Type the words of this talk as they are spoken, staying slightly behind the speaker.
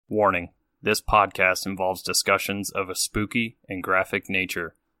Warning, this podcast involves discussions of a spooky and graphic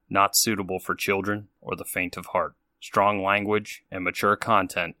nature, not suitable for children or the faint of heart. Strong language and mature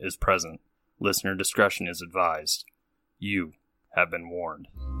content is present. Listener discretion is advised. You have been warned.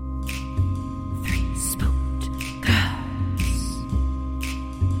 Three spooked girls.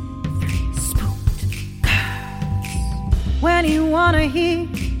 Three spooked girls. When you want to hear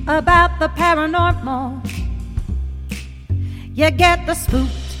about the paranormal, you get the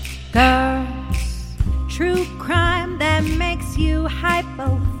spooked girls. True crime that makes you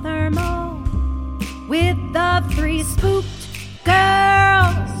hypothermal. With the three spooked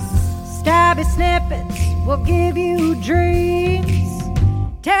girls. Stabby snippets will give you dreams.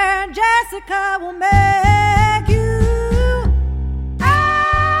 Tara and Jessica will make you eyes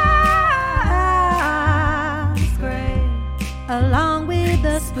gray. Along with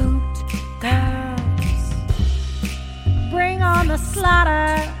the spooked girls. Bring on the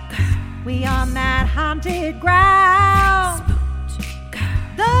slaughter. We on that haunted ground. Spooked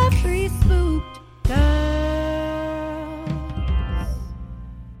girls. The three spooked girls.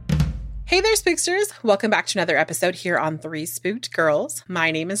 Hey there, spooksters! Welcome back to another episode here on Three Spooked Girls. My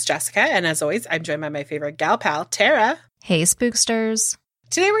name is Jessica, and as always, I'm joined by my favorite gal pal, Tara. Hey, spooksters.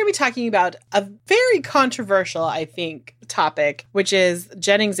 Today we're going to be talking about a very controversial, I think, topic, which is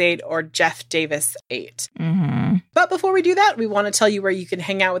Jennings 8 or Jeff Davis 8. Mm-hmm. But before we do that, we want to tell you where you can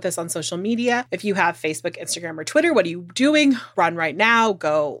hang out with us on social media. If you have Facebook, Instagram, or Twitter, what are you doing? Run right now.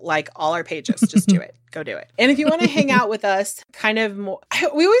 Go like all our pages. Just do it. Go do it. And if you want to hang out with us kind of more,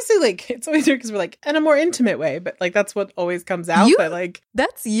 we always say like, it's always weird because we're like, in a more intimate way, but like that's what always comes out. But like,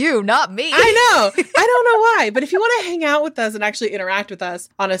 that's you, not me. I know. I don't know why. But if you want to hang out with us and actually interact with us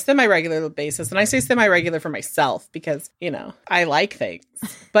on a semi-regular basis, and I say semi-regular for myself because, you know, I like things.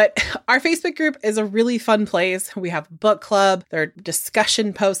 But our Facebook group is a really fun place. We have a book club. There are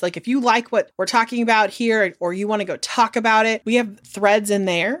discussion posts. Like if you like what we're talking about here or you want to go talk about it, we have threads in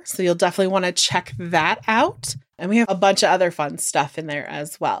there. So you'll definitely want to check that out. And we have a bunch of other fun stuff in there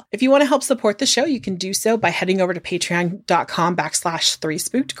as well. If you want to help support the show, you can do so by heading over to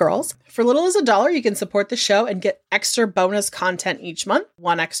patreon.com/3spookedgirls. For little as $1, you can support the show and get extra bonus content each month,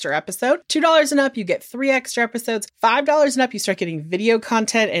 1 extra episode. $2 and up, you get 3 extra episodes. $5 and up, you start getting video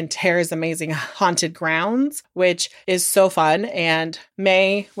content and Tara's amazing Haunted Grounds, which is so fun. And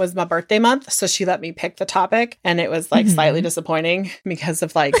May was my birthday month, so she let me pick the topic. And it was like slightly disappointing because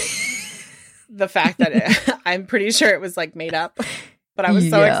of like... the fact that I'm pretty sure it was like made up, but I was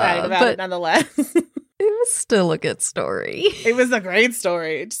so excited about it nonetheless. It was still a good story. It was a great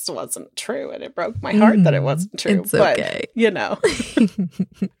story. It just wasn't true. And it broke my heart that it wasn't true. It's but, okay. You know.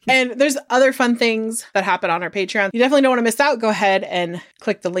 And there's other fun things that happen on our Patreon. You definitely don't want to miss out. Go ahead and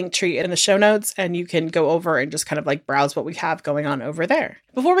click the link tree in the show notes and you can go over and just kind of like browse what we have going on over there.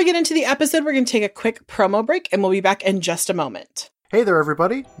 Before we get into the episode, we're going to take a quick promo break and we'll be back in just a moment. Hey there,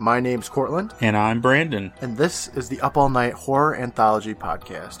 everybody. My name's Cortland. And I'm Brandon. And this is the Up All Night Horror Anthology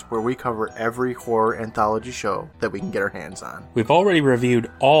Podcast, where we cover every horror anthology show that we can get our hands on. We've already reviewed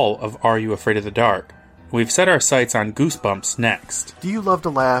all of Are You Afraid of the Dark? We've set our sights on Goosebumps next. Do you love to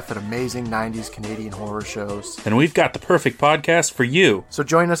laugh at amazing 90s Canadian horror shows? Then we've got the perfect podcast for you. So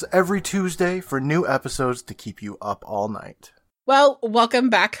join us every Tuesday for new episodes to keep you up all night. Well, welcome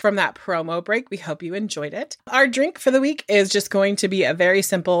back from that promo break. We hope you enjoyed it. Our drink for the week is just going to be a very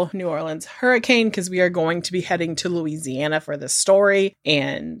simple New Orleans hurricane because we are going to be heading to Louisiana for this story.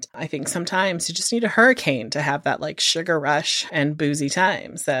 And I think sometimes you just need a hurricane to have that like sugar rush and boozy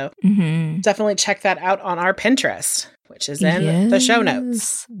time. So definitely check that out on our Pinterest, which is in the show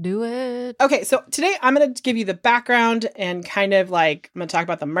notes. Do it. Okay, so today I'm going to give you the background and kind of like, I'm going to talk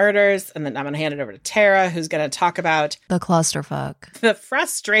about the murders, and then I'm going to hand it over to Tara, who's going to talk about the clusterfuck. The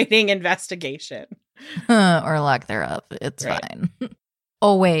frustrating investigation. Or lack thereof. It's fine.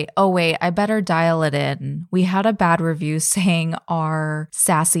 Oh, wait. I better dial it in. We had a bad review saying our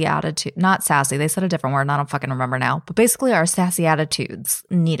sassy attitude, not sassy, they said a different word, and I don't fucking remember now, but basically our sassy attitudes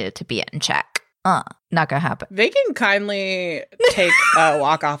needed to be in check. Not gonna happen. They can kindly take a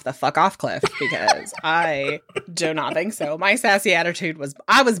walk off the fuck off cliff because I do not think so. My sassy attitude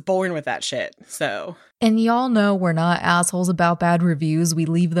I was born with that shit. So. And y'all know we're not assholes about bad reviews. We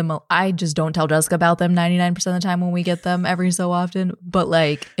leave them. I just don't tell Jessica about them 99% of the time when we get them every so often. But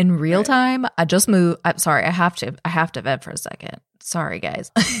like in real time, I just moved. I'm sorry. I have to vent for a second. Sorry,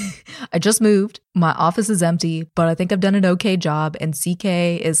 guys. I just moved. My office is empty, but I think I've done an okay job. And CK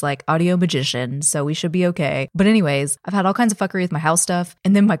is like audio magician, so we should be okay. But anyways, I've had all kinds of fuckery with my house stuff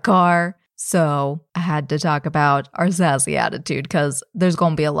and then my car. So I had to talk about our sassy attitude because there's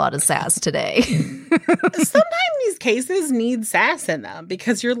going to be a lot of sass today. Sometimes these cases need sass in them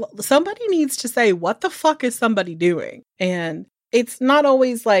because somebody needs to say, what the fuck is somebody doing? And it's not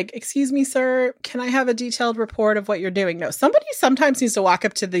always like, excuse me, sir, can I have a detailed report of what you're doing? No, somebody sometimes needs to walk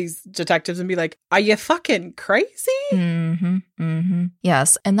up to these detectives and be like, are you fucking crazy? Mm-hmm, mm-hmm.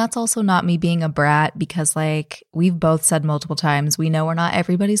 Yes. And that's also not me being a brat because like we've both said multiple times, we know we're not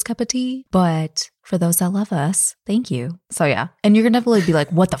everybody's cup of tea, but for those that love us, thank you. So yeah. And you're going to definitely be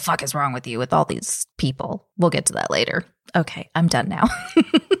like, what the fuck is wrong with you with all these people? We'll get to that later. Okay. I'm done now.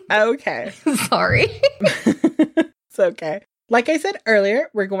 Okay. Sorry. It's okay. Like I said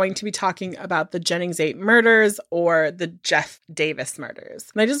earlier, we're going to be talking about the Jennings 8 murders or the Jeff Davis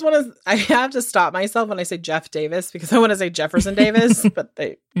murders. And I have to stop myself when I say Jeff Davis because I want to say Jefferson Davis, but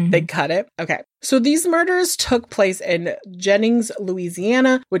they cut it. Okay. So these murders took place in Jennings,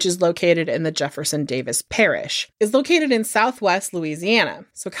 Louisiana, which is located in the Jefferson Davis Parish. It's located in Southwest Louisiana.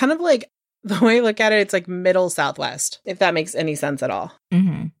 So kind of like the way I look at it, it's like middle Southwest, if that makes any sense at all.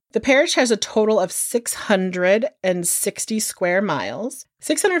 Mm-hmm. The parish has a total of 660 square miles.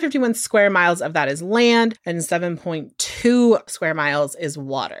 651 square miles of that is land and 7.2 square miles is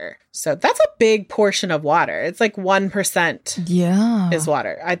water. So that's a big portion of water. It's like 1% is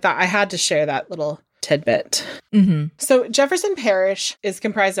water. I thought I had to share that little tidbit. Mm-hmm. So Jefferson Parish is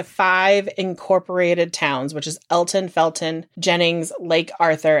comprised of 5 incorporated towns, which is Elton, Felton, Jennings, Lake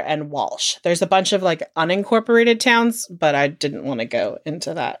Arthur, and Walsh. There's a bunch of like unincorporated towns, but I didn't want to go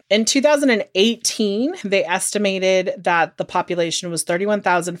into that. In 2018, they estimated that the population was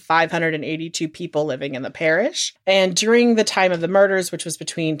 31,582 people living in the parish. And during the time of the murders, which was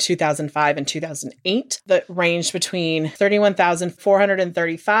between 2005 and 2008, that ranged between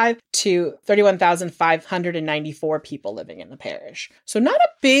 31,435 to 31,594 people living in the parish. So not a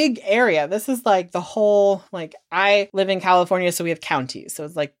big area. This is like the whole, like I live in California, so we have counties. So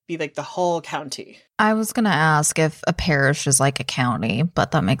it's like be like the whole county. I was going to ask if a parish is like a county,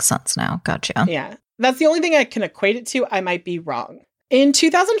 but that makes sense now. Gotcha. Yeah. That's the only thing I can equate it to. I might be wrong. In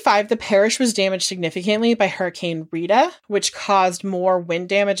 2005, the parish was damaged significantly by Hurricane Rita, which caused more wind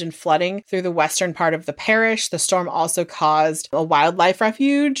damage and flooding through the western part of the parish. The storm also caused a wildlife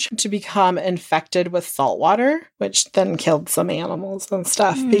refuge to become infected with salt water, which then killed some animals and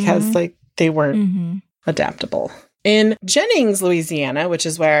stuff because like they weren't adaptable. In Jennings, Louisiana, which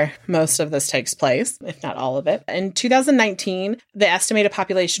is where most of this takes place, if not all of it, in 2019, the estimated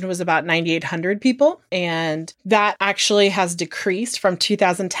population was about 9,800 people. And that actually has decreased from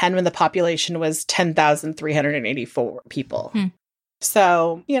 2010 when the population was 10,384 people.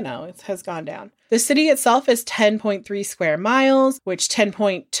 So, you know, it has gone down. The city itself is 10.3 square miles, which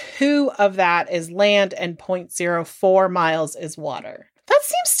 10.2 of that is land and 0.04 miles is water. That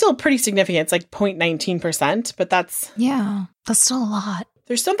seems still pretty significant. It's like 0.19%, but that's still a lot.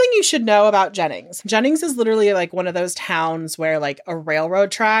 There's something you should know about Jennings. Jennings is literally like one of those towns where like a railroad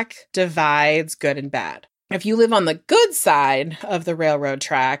track divides good and bad. If you live on the good side of the railroad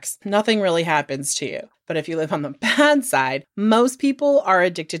tracks, nothing really happens to you. But if you live on the bad side, most people are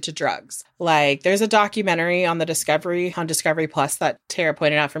addicted to drugs. Like there's a documentary on Discovery Plus that Tara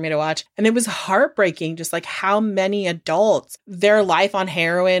pointed out for me to watch. And it was heartbreaking, just like how many adults, their life on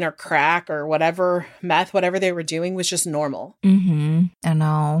heroin or crack or whatever, meth, whatever they were doing was just normal. I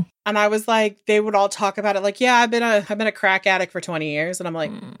know. And I was like, they would all talk about it like, yeah, I've been a crack addict for 20 years. And I'm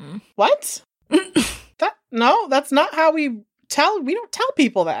like, what? No, that's not how we don't tell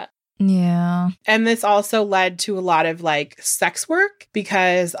people that. Yeah. And this also led to a lot of like sex work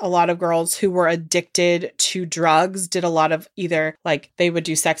because a lot of girls who were addicted to drugs did a lot of either like they would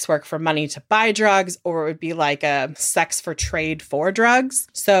do sex work for money to buy drugs or it would be like a sex for trade for drugs.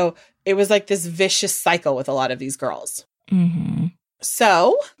 So it was like this vicious cycle with a lot of these girls.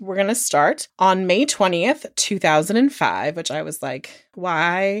 So we're going to start on May 20th, 2005, which I was like,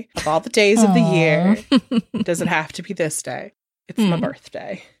 why of all the days of the year does it have to be this day? It's my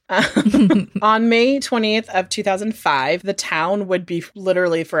birthday. On May 20th of 2005, the town would be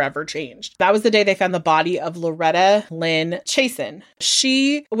literally forever changed. That was the day they found the body of Loretta Lynn Chasen.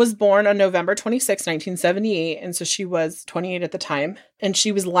 She was born on November 26, 1978, and so she was 28 at the time. And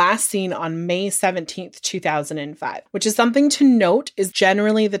she was last seen on May 17th, 2005, which is something to note is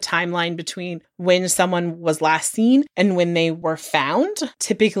generally the timeline between when someone was last seen and when they were found.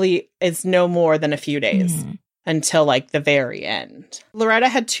 Typically, it's no more than a few days. Until like the very end. Loretta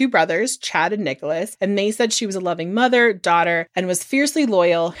had 2 brothers, Chad and Nicholas, and they said she was a loving mother, daughter, and was fiercely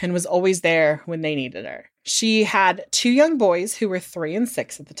loyal and was always there when they needed her. She had 2 young boys who were 3 and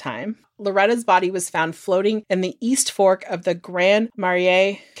 6 at the time. Loretta's body was found floating in the East Fork of the Grand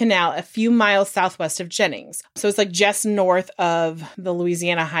Marais Canal a few miles southwest of Jennings. So it's like just north of the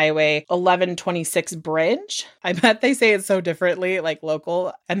Louisiana Highway 1126 bridge. I bet they say it so differently, like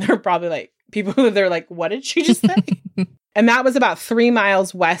local, and they're probably like, people who they're like, what did she just say? And that was about 3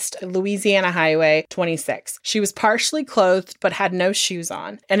 miles west of Louisiana Highway 26. She was partially clothed, but had no shoes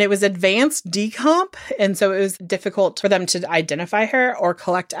on. And it was advanced decomp. And so it was difficult for them to identify her or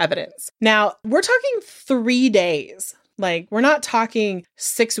collect evidence. Now, we're talking 3 days. Like, we're not talking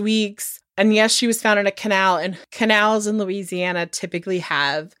 6 weeks. And yes, she was found in a canal. And canals in Louisiana typically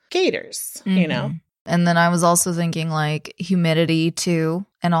have gators, you know? And then I was also thinking like humidity too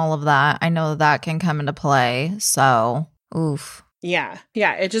and all of that. I know that can come into play. So, oof. Yeah,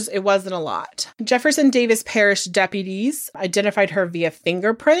 it wasn't a lot. Jefferson Davis Parish deputies identified her via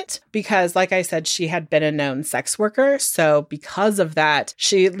fingerprint because, like I said, she had been a known sex worker. So because of that,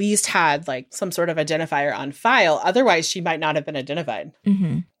 she at least had like some sort of identifier on file. Otherwise, she might not have been identified.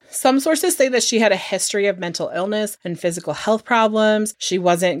 Mm-hmm. Some sources say that she had a history of mental illness and physical health problems. She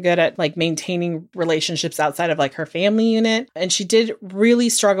wasn't good at like maintaining relationships outside of like her family unit. And she did really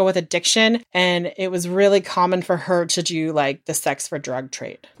struggle with addiction. And it was really common for her to do like the sex for drug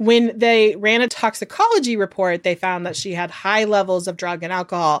trade. When they ran a toxicology report, they found that she had high levels of drug and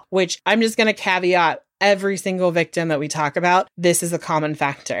alcohol, which I'm just going to caveat. Every single victim that we talk about, this is a common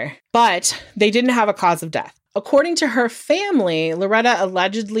factor. But they didn't have a cause of death. According to her family, Loretta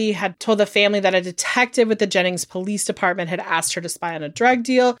allegedly had told the family that a detective with the Jennings Police Department had asked her to spy on a drug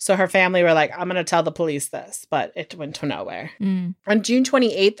deal. So her family were like, I'm going to tell the police this, but it went to nowhere. On June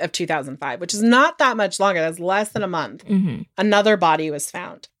 28th of 2005, which is not that much longer, that's less than a month, another body was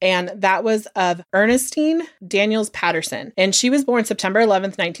found. And that was of Ernestine Daniels Patterson. And she was born September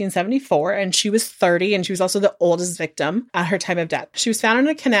 11th, 1974, and she was 30, and she was also the oldest victim at her time of death. She was found in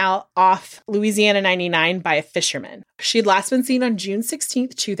a canal off Louisiana 99 by a fisherman. She had last been seen on June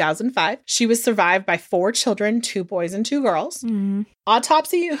 16th, 2005. She was survived by 4 children, 2 boys and 2 girls.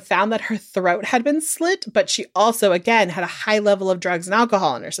 Autopsy found that her throat had been slit, but she also, again, had a high level of drugs and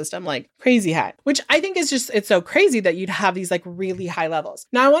alcohol in her system, like crazy high, which I think is just, it's so crazy that you'd have these like really high levels.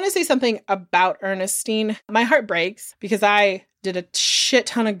 Now, I want to say something about Ernestine. My heart breaks because I did a shit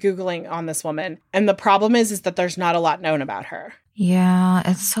ton of Googling on this woman. And the problem is that there's not a lot known about her. Yeah,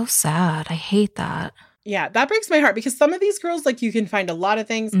 it's so sad. I hate that. Yeah, that breaks my heart because some of these girls, like, you can find a lot of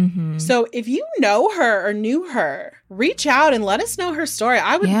things. So if you know her or knew her, reach out and let us know her story.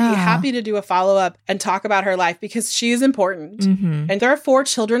 I would be happy to do a follow-up and talk about her life because she is important. And there are 4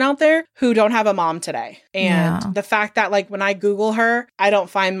 children out there who don't have a mom today. And the fact that, like, when I Google her, I don't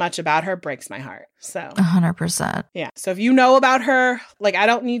find much about her breaks my heart. So 100%. Yeah. So if you know about her, like, I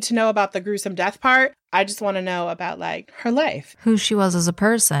don't need to know about the gruesome death part. I just want to know about, like, her life. Who she was as a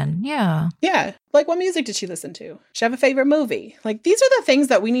person. Yeah. Yeah. Like, what music did she listen to? She have a favorite movie? Like, these are the things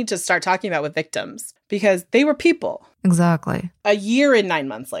that we need to start talking about with victims because they were people. Exactly. A year and 9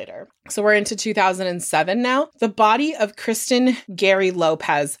 months later. So we're into 2007 now. The body of Kristen Gary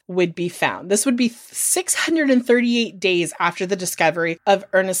Lopez would be found. This would be 638 days after the discovery of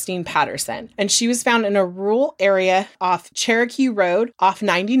Ernestine Patterson. And she was found in a rural area off Cherokee Road, off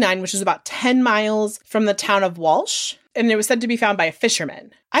 99, which is about 10 miles from the town of Walsh. And it was said to be found by a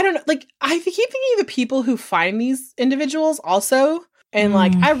fisherman. I don't know. Like, I keep thinking of the people who find these individuals also. And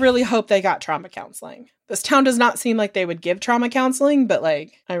like, I really hope they got trauma counseling. This town does not seem like they would give trauma counseling, but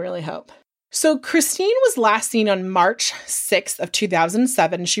like, I really hope. So Christine was last seen on March 6th of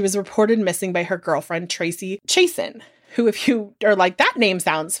 2007. She was reported missing by her girlfriend, Tracy Chasin, who, if you are like, that name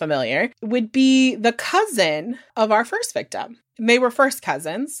sounds familiar, would be the cousin of our first victim. They were first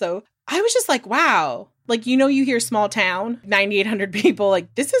cousins. So I was just like, wow. Like, you know, you hear small town, 9,800 people,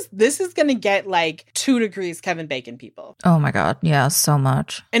 like this is going to get like 2 degrees Kevin Bacon people. Oh my God. Yeah, so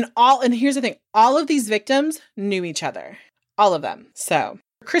much. And here's the thing. All of these victims knew each other. All of them. So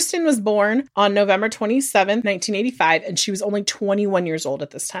Kristen was born on November 27th, 1985, and she was only 21 years old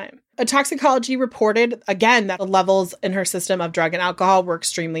at this time. A toxicology reported, again, that the levels in her system of drug and alcohol were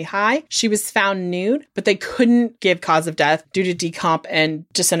extremely high. She was found nude, but they couldn't give cause of death due to decomp and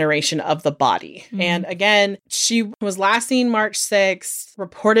disintegration of the body. And again, she was last seen March 6th,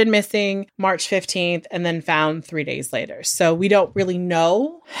 reported missing March 15th, and then found 3 days later. So we don't really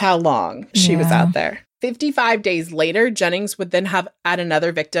know how long she was out there. 55 days later, Jennings would then add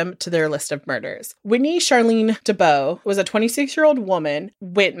another victim to their list of murders. Whitney Charlene DeBow was a 26-year-old woman,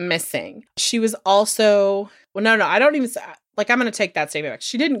 went missing. She was also... Well, no, I don't even... like, I'm going to take that statement back.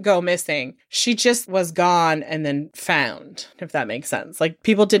 She didn't go missing. She just was gone and then found, if that makes sense. Like,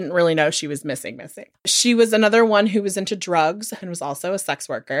 people didn't really know she was missing. She was another one who was into drugs and was also a sex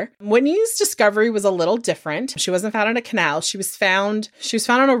worker. Whitney's discovery was a little different. She wasn't found in a canal. She was found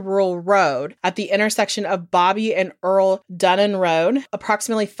on a rural road at the intersection of Bobby and Earl Dunnan Road,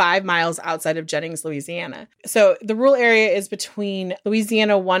 approximately 5 miles outside of Jennings, Louisiana. So the rural area is between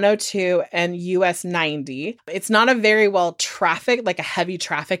Louisiana 102 and US 90. It's not a very well trafficked, like a heavy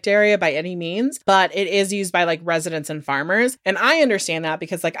trafficked area by any means, but it is used by like residents and farmers. And I understand that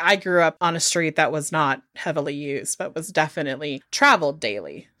because like I grew up on a street that was not heavily used, but was definitely traveled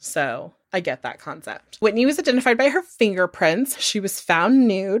daily. So I get that concept. Whitney was identified by her fingerprints. She was found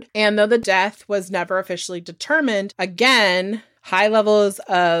nude. And though the death was never officially determined, again, high levels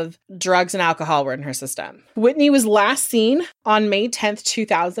of drugs and alcohol were in her system. Whitney was last seen on May 10th,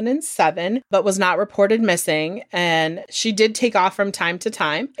 2007, but was not reported missing, and she did take off from time to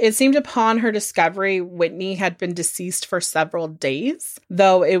time. It seemed upon her discovery, Whitney had been deceased for several days,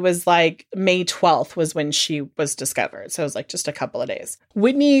 though it was like May 12th was when she was discovered. So it was like just a couple of days.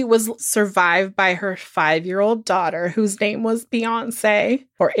 Whitney was survived by her 5-year-old daughter, whose name was Beyonce,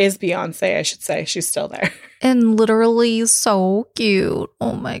 or is Beyonce, I should say. She's still there. And literally so cute.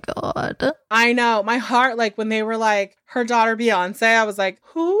 Oh my God. I know. My heart, like when they were like, her daughter Beyonce, I was like,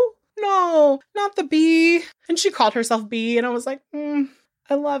 who? No, not the bee. And she called herself Bee. And I was like,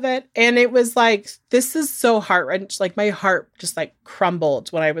 I love it. And it was like, this is so heart-wrenching. Like my heart just like crumbled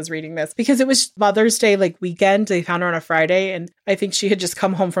when I was reading this because it was Mother's Day, like weekend. They found her on a Friday. And I think she had just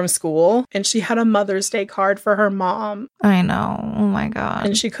come home from school and she had a Mother's Day card for her mom. I know. Oh my God.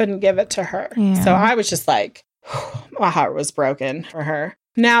 And she couldn't give it to her. Yeah. So I was just like, my heart was broken for her.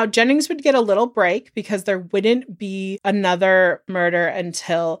 Now, Jennings would get a little break because there wouldn't be another murder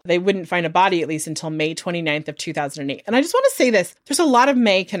until they wouldn't find a body, at least until May 29th of 2008. And I just want to say this. There's a lot of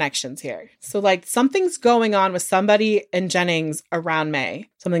May connections here. So like something's going on with somebody in Jennings around May.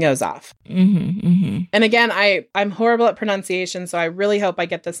 Something goes off. And again, I'm horrible at pronunciation, so I really hope I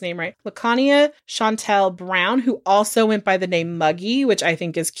get this name right. Lacania Chantel Brown, who also went by the name Muggy, which I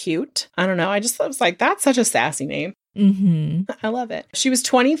think is cute. I don't know. I was like, that's such a sassy name. I love it. She was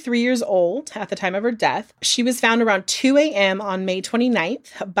 23 years old at the time of her death. She was found around 2 a.m. on May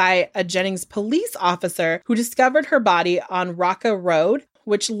 29th by a Jennings police officer who discovered her body on Rocca Road,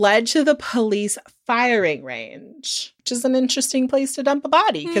 which led to the police firing range, which is an interesting place to dump a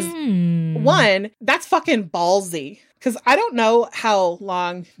body. Because one, that's fucking ballsy. Because I don't know how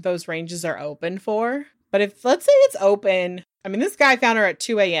long those ranges are open for. But if, let's say it's open, I mean, this guy found her at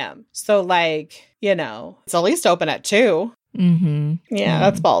 2 a.m. So like, you know, it's at least open at 2. Yeah,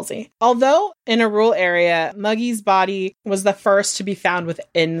 that's ballsy. Although in a rural area, Muggy's body was the first to be found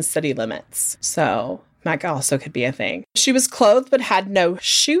within city limits. So that also could be a thing. She was clothed but had no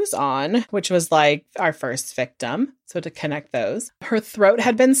shoes on, which was like our first victim. So to connect those, her throat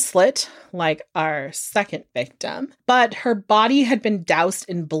had been slit like our second victim, but her body had been doused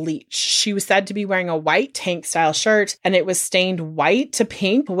in bleach. She was said to be wearing a white tank style shirt and it was stained white to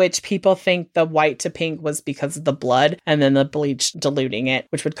pink, which people think the white to pink was because of the blood and then the bleach diluting it,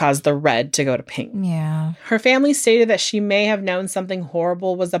 which would cause the red to go to pink. Yeah. Her family stated that she may have known something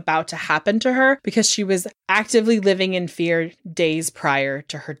horrible was about to happen to her because she was actively living in fear days prior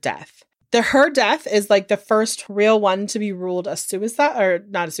to her death. Her death is like the first real one to be ruled a suicide, or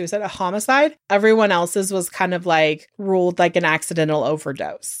not a suicide, a homicide. Everyone else's was kind of like ruled like an accidental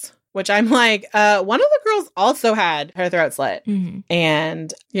overdose, which I'm like, one of the girls also had her throat slit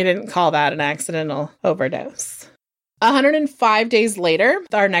and you didn't call that an accidental overdose. 105 days later,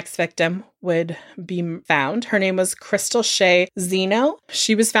 our next victim would be found. Her name was Crystal Shea Zeno.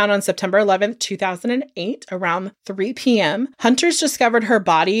 She was found on September 11th, 2008, around 3 p.m. Hunters discovered her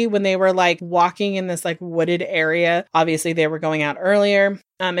body when they were like walking in this like wooded area. Obviously, they were going out earlier.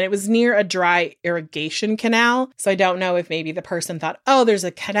 And it was near a dry irrigation canal. So I don't know if maybe the person thought, oh, there's a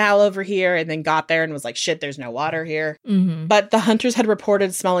canal over here, and then got there and was like, shit, there's no water here. But the hunters had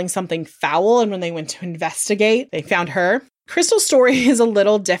reported smelling something foul. And when they went to investigate, they found her. Crystal's story is a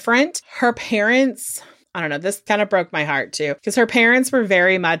little different. Her parents, I don't know, this kind of broke my heart too, because her parents were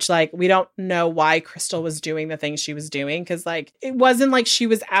very much like, we don't know why Crystal was doing the things she was doing. Because like, it wasn't like she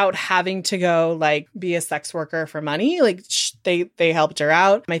was out having to go like be a sex worker for money. Like they helped her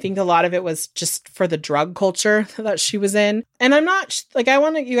out. I think a lot of it was just for the drug culture that she was in. And I'm not like, I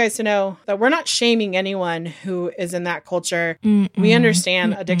want you guys to know that we're not shaming anyone who is in that culture. We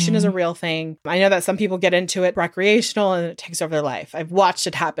understand addiction is a real thing. I know that some people get into it recreational and it takes over their life. I've watched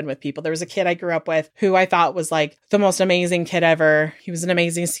it happen with people. There was a kid I grew up with who I thought was like the most amazing kid ever. He was an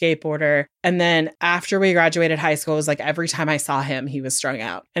amazing skateboarder. And then after we graduated high school, it was like every time I saw him, he was strung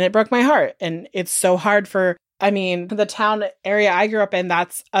out. And it broke my heart. And it's so hard the town area I grew up in,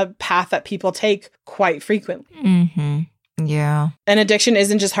 that's a path that people take quite frequently. Mm-hmm. Yeah. And addiction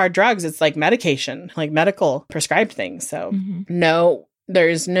isn't just hard drugs. It's like medication, like medical prescribed things. So no,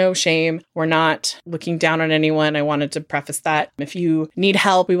 there's no shame. We're not looking down on anyone. I wanted to preface that. If you need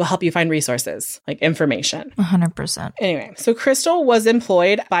help, we will help you find resources, like information. 100%. Anyway, so Crystal was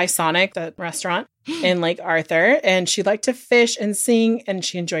employed by Sonic, the restaurant, in Lake Arthur, and she liked to fish and sing, and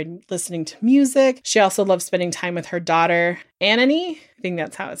she enjoyed listening to music. She also loved spending time with her daughter, Anani. I think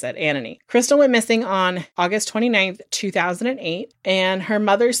that's how it said, Anani. Crystal went missing on August 29th, 2008, and her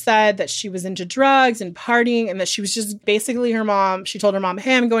mother said that she was into drugs and partying, and that she was just basically she told her mom,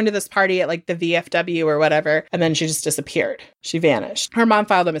 hey, I'm going to this party at like the VFW or whatever, and then she just disappeared. She vanished. Her mom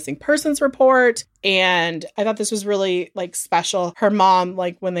filed a missing persons report, and I thought this was really like special. Her mom,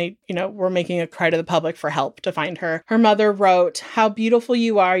 like when they, were making a cry to the public for help to find her, her mother wrote, how beautiful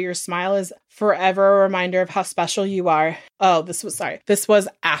you are. Your smile is forever a reminder of how special you are. Oh, this was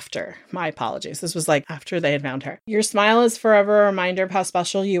after. My apologies. This was like after they had found her. Your smile is forever a reminder of how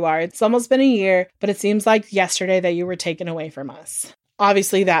special you are. It's almost been a year, but it seems like yesterday that you were taken away from us.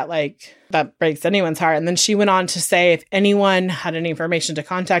 Obviously that breaks anyone's heart. And then she went on to say if anyone had any information to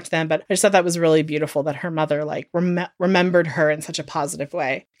contact them, but I just thought that was really beautiful that her mother remembered her in such a positive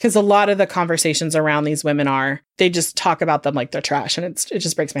way. Because a lot of the conversations around these women they just talk about them like they're trash, and it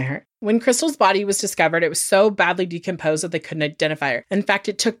just breaks my heart. When Crystal's body was discovered, it was so badly decomposed that they couldn't identify her. In fact,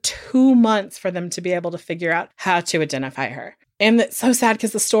 it took 2 months for them to be able to figure out how to identify her. And it's so sad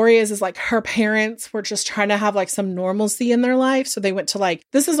because the story is like her parents were just trying to have like some normalcy in their life. So they went to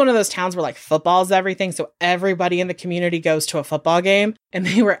this is one of those towns where like football's everything. So everybody in the community goes to a football game. And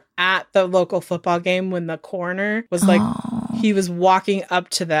they were at the local football game when the coroner was he was walking up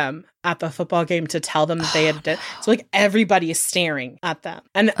to them at the football game to tell them that they had done. So like everybody is staring at them.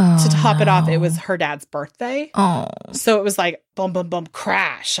 And to top it off, it was her dad's birthday. Oh. So it was like boom, boom, boom,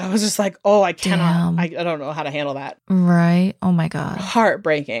 crash. I was just like, oh, I cannot. I don't know how to handle that. Right. Oh my God.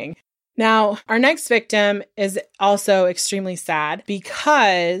 Heartbreaking. Now, our next victim is also extremely sad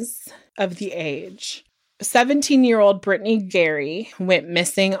because of the age. 17-year-old Brittany Gary went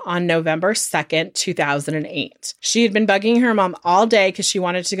missing on November 2nd, 2008. She had been bugging her mom all day because she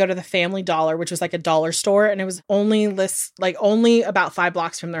wanted to go to the Family Dollar, which was like a dollar store, and it was only about 5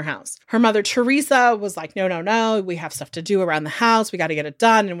 blocks from their house. Her mother, Teresa, was like, no, we have stuff to do around the house. We got to get it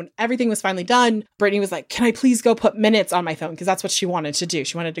done. And when everything was finally done, Brittany was like, can I please go put minutes on my phone? Because that's what she wanted to do.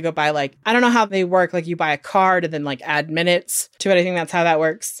 She wanted to go buy I don't know how they work. You buy a card and then add minutes to it. I think that's how that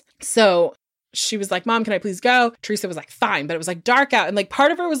works. So she was like, Mom, can I please go? Teresa was like, fine. But it was dark out. And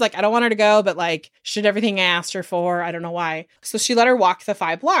part of her was I don't want her to go, but she did everything I asked her for. I don't know why. So she let her walk the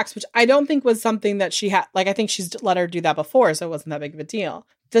 5 blocks, which I don't think was something that she had. I think she's let her do that before. So it wasn't that big of a deal.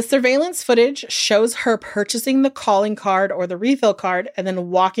 The surveillance footage shows her purchasing the calling card or the refill card and then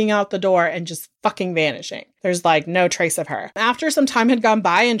walking out the door and just fucking vanishing. There's no trace of her. After some time had gone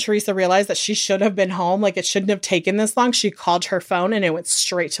by and Teresa realized that she should have been home, it shouldn't have taken this long, she called her phone and it went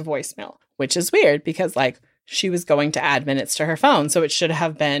straight to voicemail, which is weird because she was going to add minutes to her phone. So it should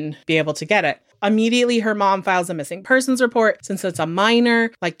have be able to get it. Immediately, her mom files a missing persons report. Since it's a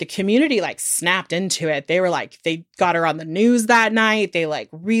minor, the community snapped into it. They were they got her on the news that night. They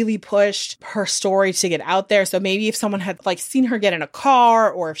really pushed her story to get out there. So maybe if someone had seen her get in a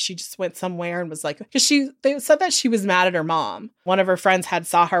car, or if she just went somewhere and was because they said that she was mad at her mom. One of her friends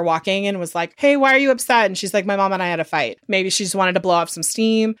saw her walking and was like, hey, why are you upset? And she's like, my mom and I had a fight. Maybe she just wanted to blow off some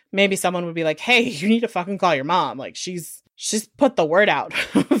steam. Maybe someone would be like, hey, you need to fucking call your mom. She's put the word out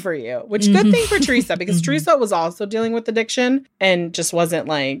for you, which good thing for Teresa, because Teresa was also dealing with addiction and just wasn't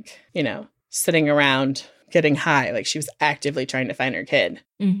sitting around getting high. She was actively trying to find her kid.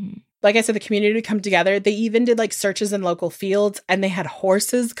 Mm-hmm. Like I said, the community would come together. They even did searches in local fields, and they had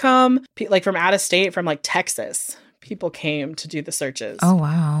horses come from out of state, from Texas. People came to do the searches. Oh,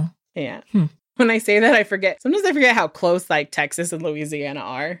 wow. Yeah. When I say that, sometimes I forget how close Texas and Louisiana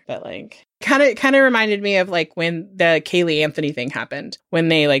are, but kind of reminded me of when the Kaylee Anthony thing happened, when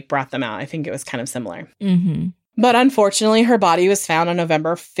they brought them out. I think it was kind of similar. Mm-hmm. But unfortunately, her body was found on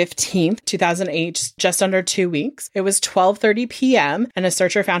November 15th, 2008, just under 2 weeks. It was 12:30 p.m. and a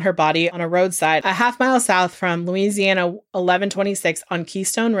searcher found her body on a roadside a half-mile south from Louisiana 1126 on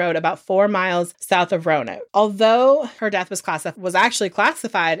Keystone Road, about 4 miles south of Roanoke. Although her death was actually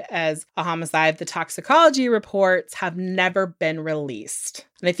classified as a homicide, the toxicology reports have never been released.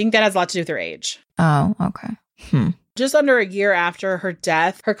 And I think that has a lot to do with her age. Oh, okay. Just under a year after her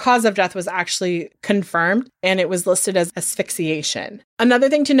death, her cause of death was actually confirmed, and it was listed as asphyxiation. Another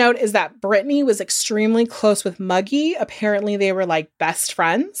thing to note is that Brittany was extremely close with Muggy. Apparently, they were like best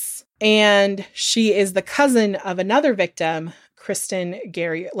friends. And she is the cousin of another victim, Kristen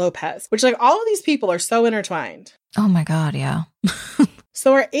Gary Lopez, which like all of these people are so intertwined. Oh my God, yeah.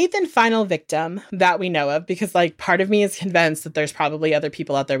 So our 8th and final victim that we know of, because like part of me is convinced that there's probably other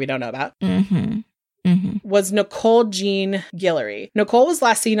people out there we don't know about, was Nicole Jean Guillory. Nicole was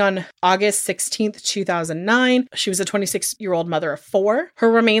last seen on August 16th, 2009. She was a 26-year-old mother of 4.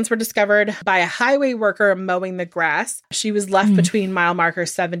 Her remains were discovered by a highway worker mowing the grass. She was left between mile marker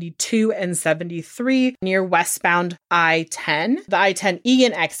 72 and 73 near westbound I-10, the I-10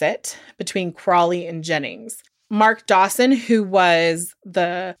 Egan exit between Crawley and Jennings. Mark Dawson, who was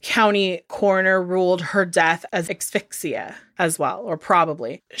the county coroner, ruled her death as asphyxia as well, or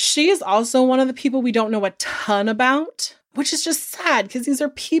probably. She is also one of the people we don't know a ton about, which is just sad because these are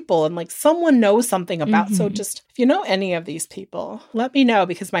people and like someone knows something about. So just if you know any of these people, let me know,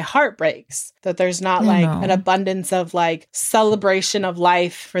 because my heart breaks that there's not like an abundance of like celebration of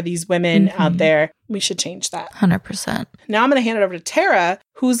life for these women out there. We should change that. 100%. Now I'm going to hand it over to Tara,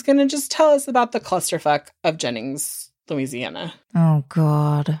 who's going to just tell us about the clusterfuck of Jennings, Louisiana. Oh,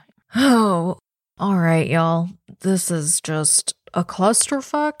 God. Oh, all right, y'all. This is just a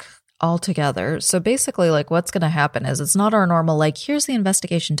clusterfuck altogether. So basically, like, what's going to happen is it's not our normal, like, here's the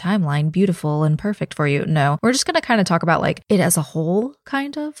investigation timeline, beautiful and perfect for you. No, we're just going to kind of talk about, like, it as a whole,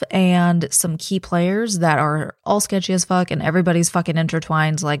 kind of, and some key players that are all sketchy as fuck, and everybody's fucking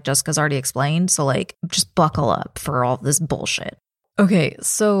intertwined, like Jessica's already explained. So, like, just buckle up for all this bullshit. Okay,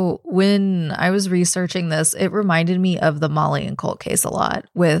 so when I was researching this, it reminded me of the Molly and Colt case a lot,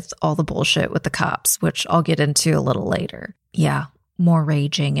 with all the bullshit with the cops, which I'll get into a little later. Yeah. More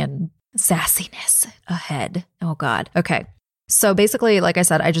raging and sassiness ahead. Oh, God. Okay. So basically, like I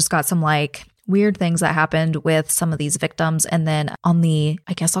said, I just got some like weird things that happened with some of these victims. And then on the,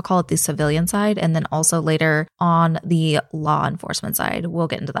 I guess I'll call it the civilian side. And then also later on the law enforcement side, we'll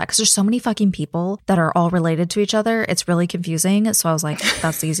get into that because there's so many fucking people that are all related to each other. It's really confusing. So I was like,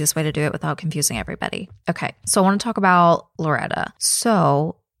 that's the easiest way to do it without confusing everybody. Okay. So I want to talk about Loretta.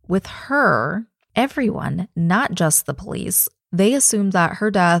 So with her, everyone, not just the police, they assumed that her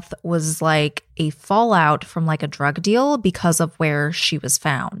death was like a fallout from like a drug deal because of where she was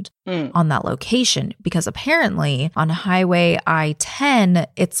found on that location. Because apparently on Highway I-10,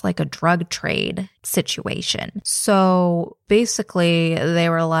 it's like a drug trade situation. So basically they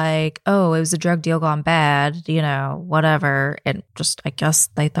were like, oh, it was a drug deal gone bad, you know, whatever. And just, I guess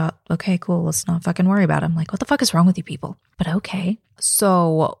they thought, okay, cool, let's not fucking worry about it. I'm like, what the fuck is wrong with you people? But okay.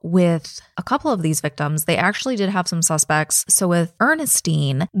 So with a couple of these victims, they actually did have some suspects. So with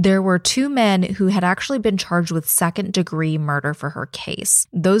Ernestine, there were 2 men who had actually been charged with second-degree murder for her case.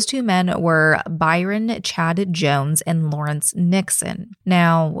 Those 2 men were Byron Chad Jones and Lawrence Nixon.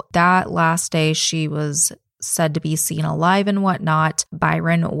 Now, that last day she was said to be seen alive and whatnot,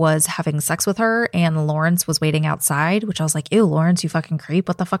 Byron was having sex with her and Lawrence was waiting outside, which I was like, ew, Lawrence, you fucking creep.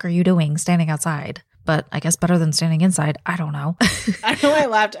 What the fuck are you doing standing outside? But I guess better than standing inside. I don't know. I know I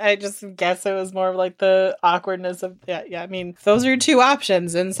laughed. I just guess it was more of like the awkwardness of, yeah. I mean, those are your 2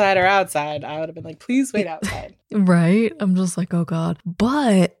 options, inside or outside. I would have been like, please wait outside. Right? I'm just like, oh God.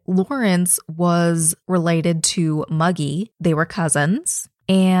 But Lawrence was related to Muggy. They were cousins.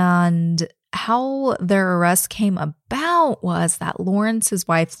 And how their arrest came about was that Lawrence's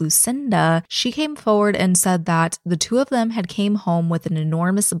wife, Lucinda, she came forward and said that the 2 of them had came home with an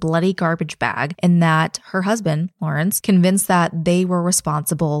enormous bloody garbage bag and that her husband, Lawrence, convinced that they were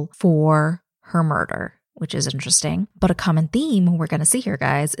responsible for her murder, which is interesting. But a common theme we're going to see here,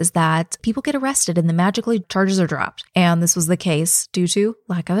 guys, is that people get arrested and then magically charges are dropped. And this was the case due to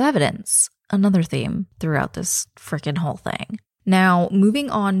lack of evidence. Another theme throughout this freaking whole thing. Now, moving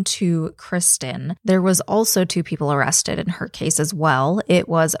on to Kristen, there was also 2 people arrested in her case as well. It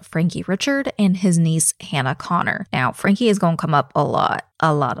was Frankie Richard and his niece, Hannah Connor. Now, Frankie is going to come up a lot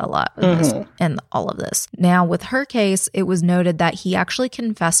in all of this. Now, with her case, it was noted that he actually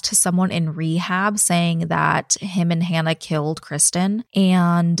confessed to someone in rehab saying that him and Hannah killed Kristen.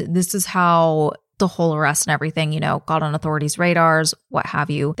 And this is how the whole arrest and everything, you know, got on authorities' radars, what have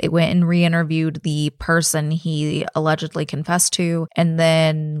you. They went and re-interviewed the person he allegedly confessed to, and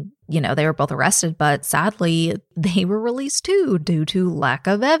then, you know, they were both arrested, but sadly, they were released too due to lack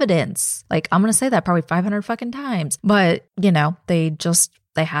of evidence. Like, I'm going to say that probably 500 fucking times, but, you know, they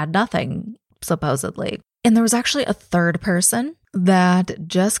had nothing, supposedly. And there was actually a 3rd person that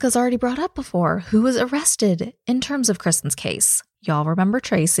Jessica's already brought up before who was arrested in terms of Kristen's case. Y'all remember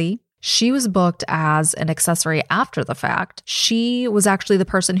Tracy? She was booked as an accessory after the fact. She was actually the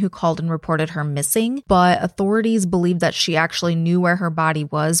person who called and reported her missing, but authorities believe that she actually knew where her body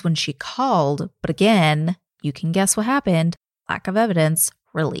was when she called. But again, you can guess what happened. Lack of evidence,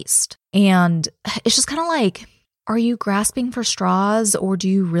 released. And it's just kind of like, are you grasping for straws, or do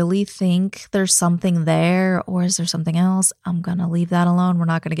you really think there's something there, or is there something else? I'm going to leave that alone. We're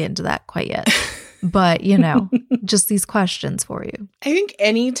not going to get into that quite yet. But, just these questions for you. I think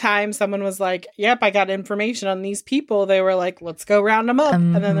anytime someone was like, yep, I got information on these people, they were like, let's go round them up.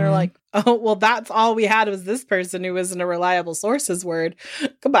 And then they're like, oh, well, that's all we had was this person who isn't a reliable source's word.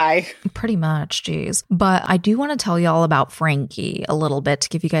 Goodbye. Pretty much, geez. But I do want to tell you all about Frankie a little bit to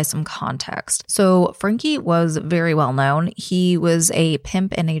give you guys some context. So Frankie was very well known. He was a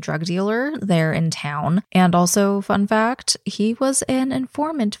pimp and a drug dealer there in town. And also, fun fact, he was an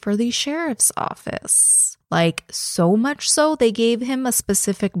informant for the sheriff's office. Like, so much so, they gave him a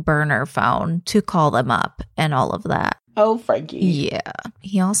specific burner phone to call them up and all of that. Oh, Frankie. Yeah.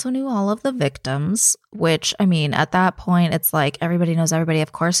 He also knew all of the victims, which, I mean, at that point, it's like everybody knows everybody.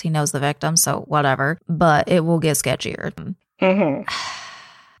 Of course, he knows the victim, so whatever. But it will get sketchier. Mm-hmm.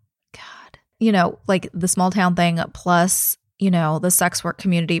 God. Like the small town thing, plus, the sex work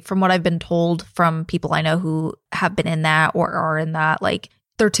community, from what I've been told from people I know who have been in that or are in that, like,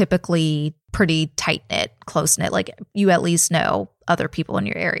 they're typically pretty tight-knit, close-knit. Like, you at least know other people in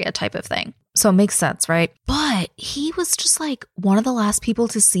your area type of thing. So it makes sense, right? But he was just like one of the last people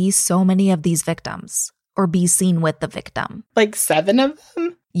to see so many of these victims or be seen with the victim. Like 7 of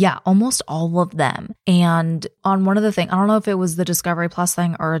them? Yeah, almost all of them. And on one of the things, I don't know if it was the Discovery Plus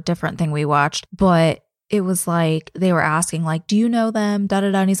thing or a different thing we watched, but it was like they were asking, like, do you know them?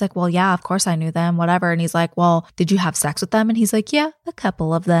 Da-da-da. And he's like, well, yeah, of course I knew them, whatever. And he's like, well, did you have sex with them? And he's like, yeah, a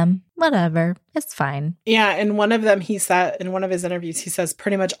couple of them. Whatever. It's fine. Yeah. And one of them, he said in one of his interviews, he says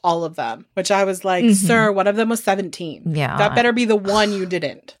pretty much all of them, which I was like, sir, one of them was 17. Yeah. That better be the one you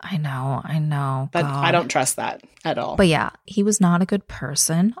didn't. I know. But God. I don't trust that at all. But yeah, he was not a good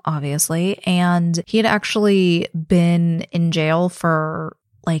person, obviously. And he had actually been in jail for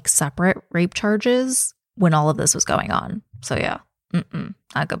like separate rape charges when all of this was going on. So yeah, not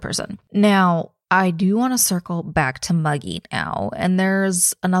a good person. Now, I do want to circle back to Muggy now. And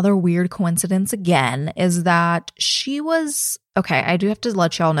there's another weird coincidence again, is that she was, okay, I do have to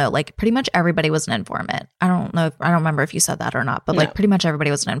let y'all know, like, pretty much everybody was an informant. I don't remember if you said that or not, but like pretty much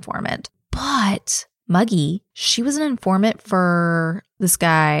everybody was an informant. But Muggy, she was an informant for this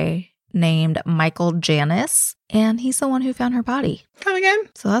guy named Michael Jennings, and he's the one who found her body. Come again?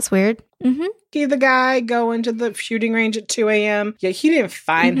 So that's weird. He, the guy going to the shooting range at 2 a.m. Yeah, he didn't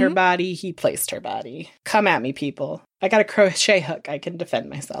find her body. He placed her body. Come at me, people. I got a crochet hook. I can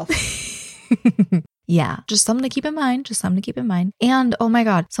defend myself. Yeah, just something to keep in mind. And oh my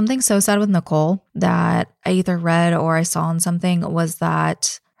God, something so sad with Nicole that I either read or I saw on something was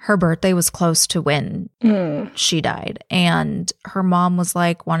that her birthday was close to when she died. And her mom was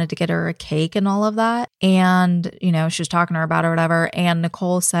like, wanted to get her a cake and all of that. And, she was talking to her about it or whatever. And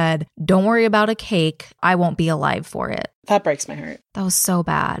Nicole said, don't worry about a cake. I won't be alive for it. That breaks my heart. That was so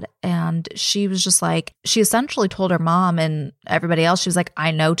bad. And she was just like, she essentially told her mom and everybody else, she was like, I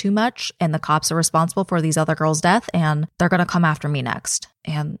know too much and the cops are responsible for these other girls' death and they're going to come after me next.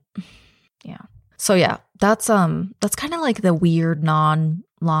 And yeah. So yeah, that's kind of like the weird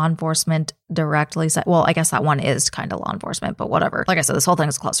non-law enforcement directly said. Well, I guess that one is kind of law enforcement, but whatever. Like I said, this whole thing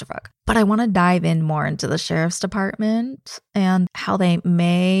is a clusterfuck. But I want to dive in more into the sheriff's department and how they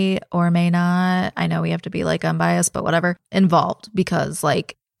may or may not, I know we have to be like unbiased, but whatever, involved, because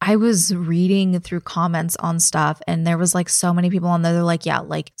like I was reading through comments on stuff and there was like so many people on there. They're like, yeah,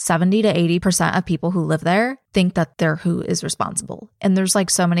 like 70 to 80% of people who live there think that they're who is responsible. And there's like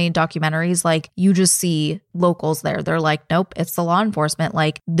so many documentaries, like you just see locals there. They're like, nope, it's the law enforcement.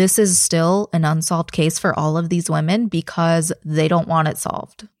 Like this is still an unsolved case for all of these women because they don't want it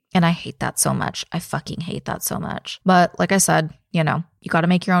solved. And I hate that so much. I fucking hate that so much. But like I said, you got to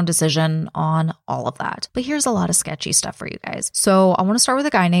make your own decision on all of that. But here's a lot of sketchy stuff for you guys. So I want to start with a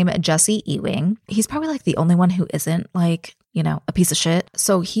guy named Jesse Ewing. He's probably like the only one who isn't like, a piece of shit.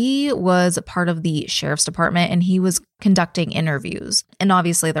 So he was a part of the sheriff's department and he was conducting interviews. And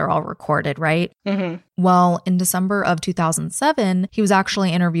obviously they're all recorded, right? Mm-hmm. Well, in December of 2007, he was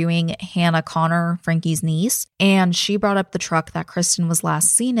actually interviewing Hannah Connor, Frankie's niece, and she brought up the truck that Kristen was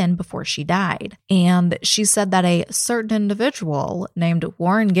last seen in before she died. And she said that a certain individual named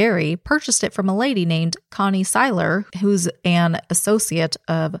Warren Gary purchased it from a lady named Connie Seiler, who's an associate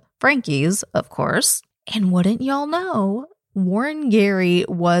of Frankie's, of course. And wouldn't y'all know, Warren Gary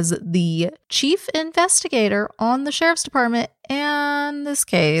was the chief investigator on the sheriff's department in this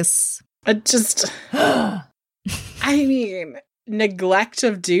case. I mean, neglect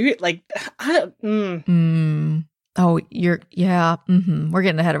of duty, like, Oh, yeah. We're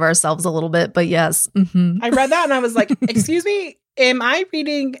getting ahead of ourselves a little bit, but yes. I read that and I was like, excuse me, am I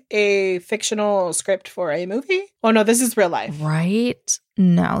reading a fictional script for a movie? Oh no, this is real life. Right?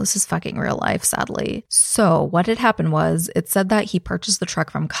 No, this is fucking real life, sadly. So what had happened was it said that he purchased the truck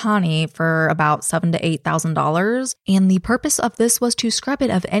from Connie for about $7,000 to $8,000. And the purpose of this was to scrub it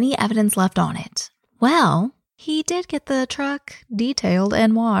of any evidence left on it. Well, he did get the truck detailed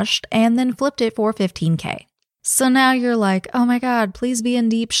and washed and then flipped it for $15,000. So now you're like, oh my God, please be in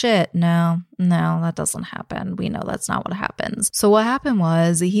deep shit. No, that doesn't happen. We know that's not what happens. So what happened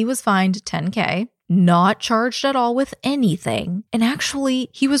was he was fined $10,000, not charged at all with anything. And actually,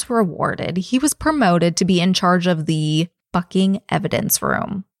 he was rewarded. He was promoted to be in charge of the fucking evidence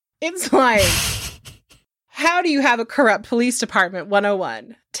room. It's like, how do you have a corrupt police department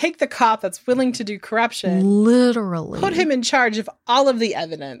 101? Take the cop that's willing to do corruption. Literally. Put him in charge of all of the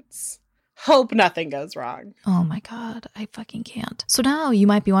evidence. Hope nothing goes wrong. Oh my God, I fucking can't. So now you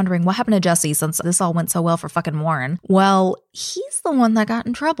might be wondering what happened to Jesse since this all went so well for fucking Warren. Well, he's the one that got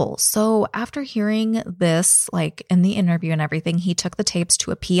in trouble. So after hearing this, like in the interview and everything, he took the tapes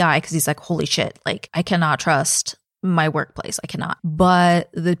to a PI because he's like, holy shit, like I cannot trust my workplace. I cannot.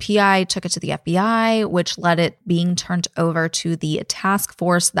 But the PI took it to the FBI, which led it being turned over to the task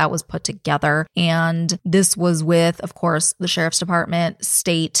force that was put together. And this was with, of course, the sheriff's department,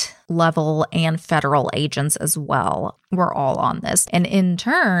 state level, and federal agents as well. We're all on this. And in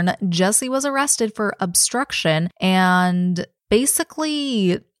turn, Jesse was arrested for obstruction and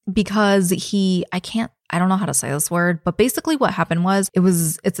basically because I don't know how to say this word, but basically what happened was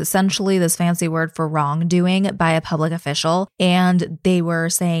it's essentially this fancy word for wrongdoing by a public official. And they were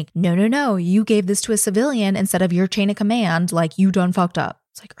saying, no, you gave this to a civilian instead of your chain of command. Like you done fucked up.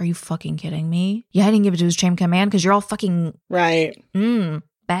 It's like, are you fucking kidding me? Yeah, I didn't give it to his chain of command because you're all fucking right.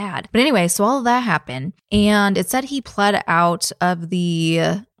 Bad. But anyway, so all of that happened. And it said he pled out of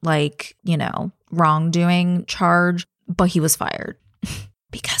the wrongdoing charge, but he was fired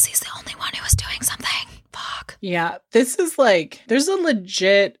because he's the only one who was doing something. Fuck. Yeah, this is like, there's a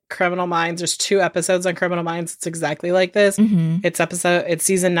legit Criminal Minds. There's 2 episodes on Criminal Minds. It's exactly like this. It's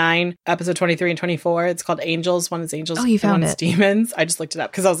season 9, episode 23 and 24. It's called Angels. One is Angels. Oh, you found one's it. Demons. I just looked it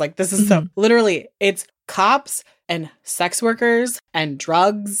up because I was like, this is so literally, it's cops and sex workers and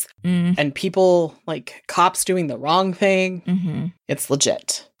drugs and people like cops doing the wrong thing. It's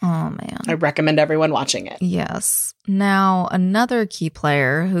legit. Oh, man. I recommend everyone watching it. Yes. Now, another key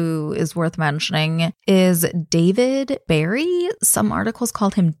player who is worth mentioning is David Barry. Some articles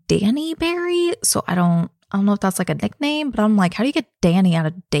called him Danny Barry. So I don't know if that's like a nickname, but I'm like, how do you get Danny out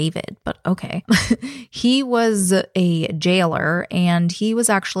of David? But okay. He was a jailer and he was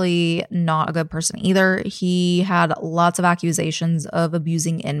actually not a good person either. He had lots of accusations of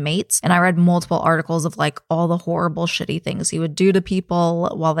abusing inmates. And I read multiple articles of like all the horrible, shitty things he would do to people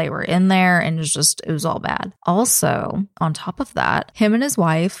while they were in there. And it was all bad. Also, on top of that, him and his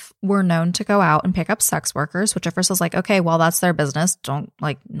wife were known to go out and pick up sex workers, which at first I was like, okay, well, that's their business. Don't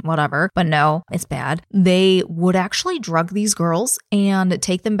like whatever. But no, it's bad. They would actually drug these girls and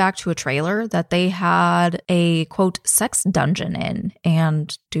take them back to a trailer that they had a quote sex dungeon in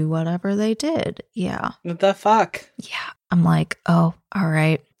and do whatever they did. Yeah. What the fuck? Yeah. I'm like, oh, all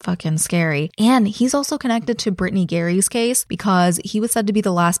right. Fucking scary. And he's also connected to Brittany Gary's case because he was said to be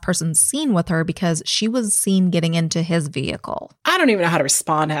the last person seen with her because she was seen getting into his vehicle. I don't even know how to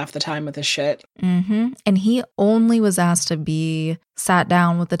respond half the time with this shit. And he only was asked to be sat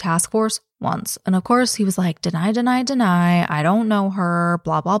down with the task force once. And of course, he was like, deny. I don't know her,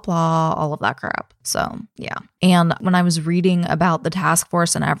 blah, blah, blah, all of that crap. So, yeah. And when I was reading about the task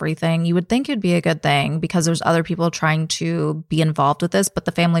force and everything, you would think it'd be a good thing because there's other people trying to be involved with this. But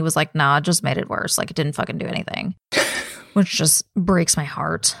the family was like, nah, it just made it worse. Like, it didn't fucking do anything. Which just breaks my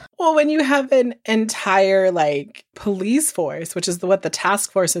heart. Well, when you have an entire, like, police force, which is what the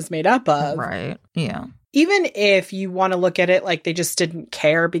task force is made up of. Right. Yeah. Even if you want to look at it like they just didn't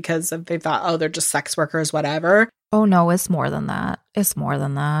care because they thought, oh, they're just sex workers, whatever. Oh, no, it's more than that. It's more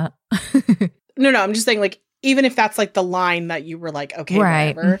than that. No, I'm just saying, like, even if that's like the line that you were like, okay,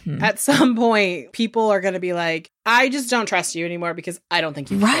 right. whatever. At some point, people are going to be like, I just don't trust you anymore because I don't think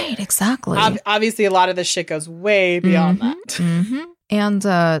you right, care. Exactly. Obviously, a lot of this shit goes way beyond that. And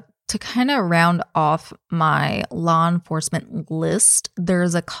to kind of round off my law enforcement list,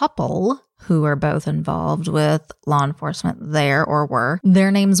 there's a couple who were both involved with law enforcement there or were.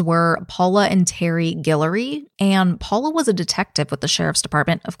 Their names were Paula and Terry Guillory. And Paula was a detective with the sheriff's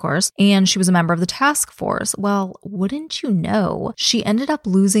department, of course, and she was a member of the task force. Well, wouldn't you know, she ended up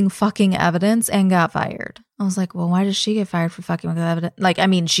losing fucking evidence and got fired. I was like, well, why does she get fired for fucking with evidence? Like, I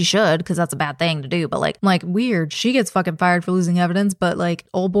mean, she should, because that's a bad thing to do. But like, weird. She gets fucking fired for losing evidence. But like,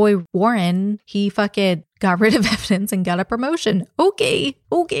 old boy Warren, he fucking got rid of evidence and got a promotion. Okay.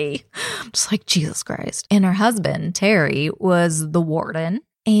 Just like, Jesus Christ. And her husband, Terry, was the warden.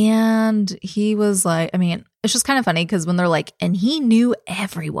 And he was like, I mean, it's just kind of funny because when they're like, and he knew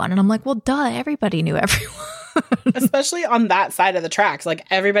everyone. And I'm like, well, duh, everybody knew everyone. Especially on that side of the tracks. Like,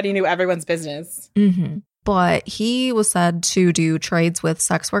 everybody knew everyone's business. Mm-hmm. But he was said to do trades with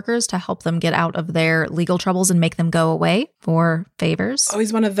sex workers to help them get out of their legal troubles and make them go away for favors. Oh,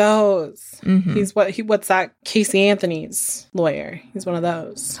 he's one of those. Mm-hmm. He's what's that? Casey Anthony's lawyer. He's one of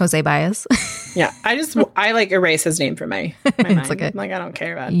those. Jose Baez. Yeah. I like erase his name from my mind. Okay. Like, I don't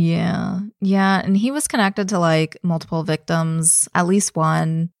care about it. Yeah. And he was connected to like multiple victims, at least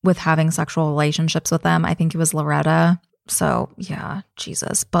one with having sexual relationships with them. I think it was Loretta. So yeah,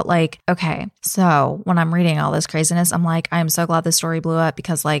 Jesus. But like, okay. So when I'm reading all this craziness, I'm like, I'm so glad this story blew up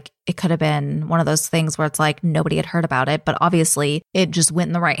because like it could have been one of those things where it's like nobody had heard about it, but obviously it just went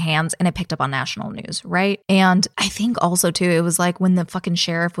in the right hands and it picked up on national news, right? And I think also too, it was like when the fucking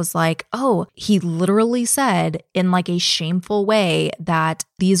sheriff was like, oh, he literally said in like a shameful way that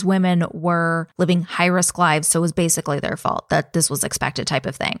these women were living high risk lives. So it was basically their fault that this was expected type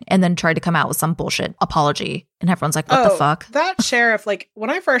of thing. And then tried to come out with some bullshit apology. And everyone's like, what the fuck? That sheriff, like when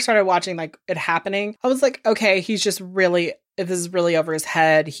I first started watching like it happening, I was like, okay, he's just really, if this is really over his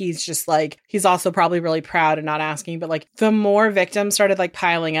head, he's just like, he's also probably really proud and not asking. But like the more victims started like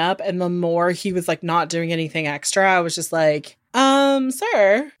piling up and the more he was like not doing anything extra, I was just like,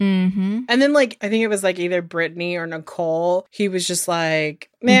 sir. Mm-hmm. And then like, I think it was like either Brittany or Nicole. He was just like,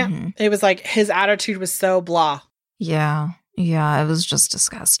 man, Mm-hmm. It was like his attitude was so blah. Yeah, it was just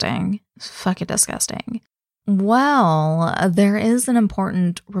disgusting. Fucking disgusting. Well, there is an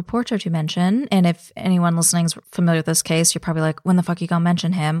important reporter to mention. And if anyone listening is familiar with this case, you're probably like, when the fuck you gonna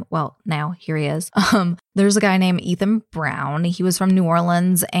mention him? Well, now here he is. There's a guy named Ethan Brown. He was from New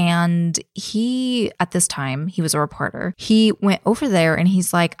Orleans. And he, at this time, he was a reporter. He went over there and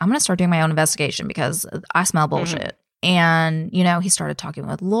he's like, I'm going to start doing my own investigation because I smell bullshit. Mm-hmm. And, you know, he started talking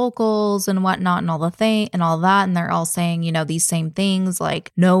with locals and whatnot and all that. And they're all saying, you know, these same things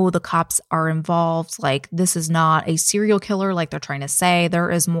like, no, the cops are involved. Like, this is not a serial killer like they're trying to say. There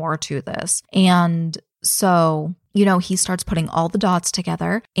is more to this. And so, you know, he starts putting all the dots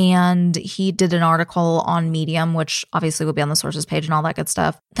together and he did an article on Medium, which obviously will be on the sources page and all that good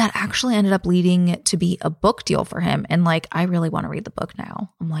stuff, that actually ended up leading to be a book deal for him. And like, I really want to read the book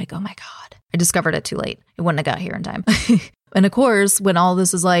now. I'm like, oh my God. I discovered it too late. It wouldn't have got here in time. And of course, when all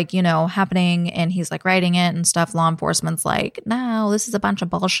this is like, you know, happening and he's like writing it and stuff, law enforcement's like, no, this is a bunch of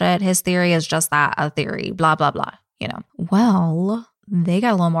bullshit. His theory is just that, a theory, blah, blah, blah, you know. Well, they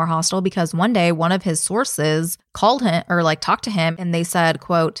got a little more hostile because one day one of his sources called him or like talked to him and they said,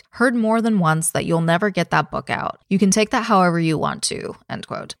 quote, heard more than once that you'll never get that book out. You can take that however you want to, end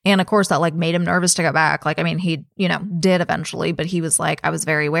quote. And of course that like made him nervous to go back. Like, I mean, he, you know, did eventually, but he was like, I was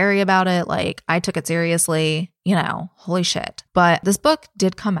very wary about it. Like I took it seriously, you know, holy shit. But this book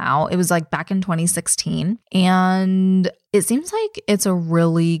did come out. It was like back in 2016 and it seems like it's a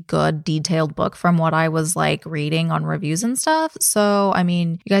really good detailed book from what I was like reading on reviews and stuff. So, I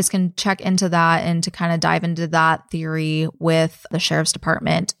mean, you guys can check into that and to kind of dive into that theory with the sheriff's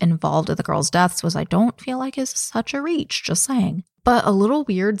department involved with the girls' deaths was I don't feel like is such a reach, just saying. But a little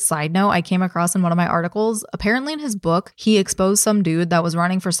weird side note I came across in one of my articles, apparently in his book, he exposed some dude that was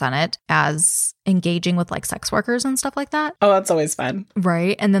running for Senate as engaging with like sex workers and stuff like that. Oh, that's always fun.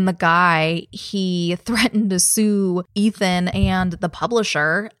 Right. And then the guy, he threatened to sue Ethan and the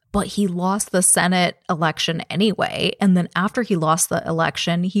publisher, but he lost the Senate election anyway. And then after he lost the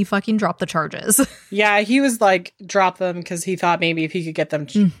election, he fucking dropped the charges. Yeah, he was like, drop them because he thought maybe if he could get them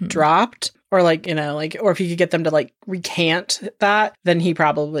dropped or like, you know, like, or if he could get them to like recant that, then he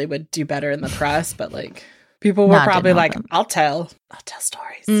probably would do better in the press. But like, people were probably like, I'll tell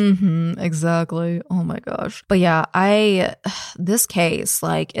stories. Mm-hmm, exactly. Oh my gosh. But yeah, this case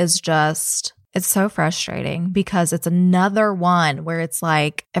like is just... It's so frustrating because it's another one where it's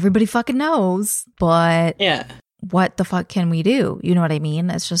like everybody fucking knows, but yeah, what the fuck can we do? You know what I mean?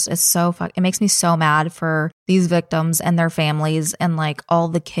 It's just, it makes me so mad for these victims and their families and like all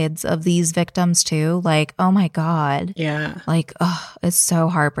the kids of these victims too. Like, oh my God. Yeah. Like, oh, it's so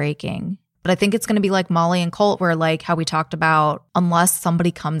heartbreaking. But I think it's going to be like Molly and Colt, where like how we talked about, unless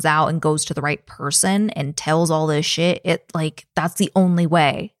somebody comes out and goes to the right person and tells all this shit, it like that's the only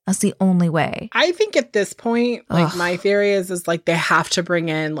way. That's the only way. I think at this point, like my theory is like they have to bring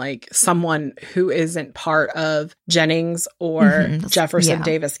in like someone who isn't part of Jennings or Jefferson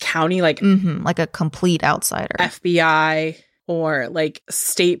Davis County, like like a complete outsider. FBI or like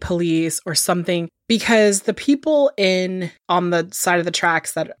state police or something, because the people on the side of the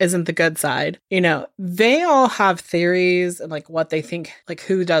tracks that isn't the good side, you know, they all have theories and like what they think, like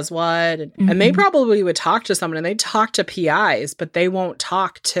who does what. And they probably would talk to someone and they talk to PIs, but they won't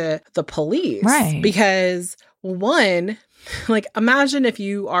talk to the police. Right. Because one, like imagine if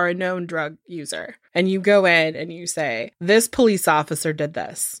you are a known drug user and you go in and you say, this police officer did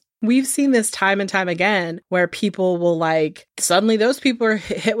this. We've seen this time and time again where people will like, suddenly those people are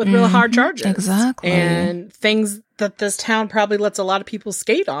hit with real hard charges. Exactly. And things that this town probably lets a lot of people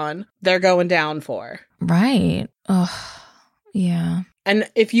skate on, they're going down for. Right. Oh, yeah. And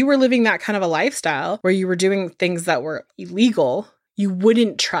if you were living that kind of a lifestyle where you were doing things that were illegal, you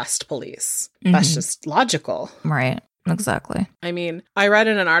wouldn't trust police. That's just logical. Right. Exactly. I mean, I read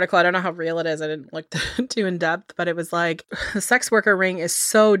in an article, I don't know how real it is, I didn't look too in depth, but it was like the sex worker ring is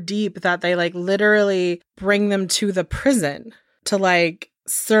so deep that they like literally bring them to the prison to like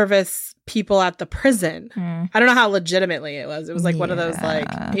service people at the prison. I don't know how legitimately it was. It was like one of those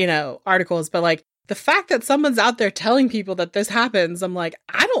like, you know, articles, but like the fact that someone's out there telling people that this happens, I'm like,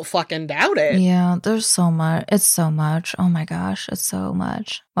 I don't fucking doubt it. Yeah, there's so much. It's so much. Oh my gosh, it's so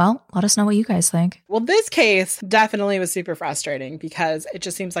much. Well, let us know what you guys think. Well, this case definitely was super frustrating because it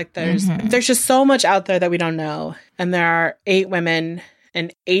just seems like there's just so much out there that we don't know. And there are 8 women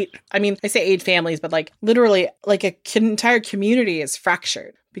and 8, I mean, I say 8 families, but like literally like an entire community is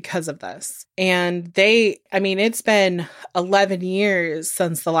fractured because of this. And it's been 11 years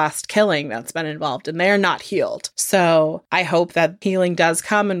since the last killing that's been involved and they're not healed. So I hope that healing does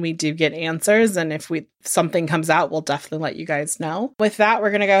come and we do get answers. And if something comes out, we'll definitely let you guys know. With that,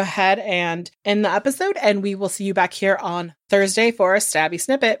 we're going to go ahead and end the episode and we will see you back here on Thursday for a Stabby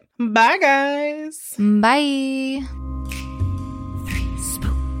Snippet. Bye, guys. Bye.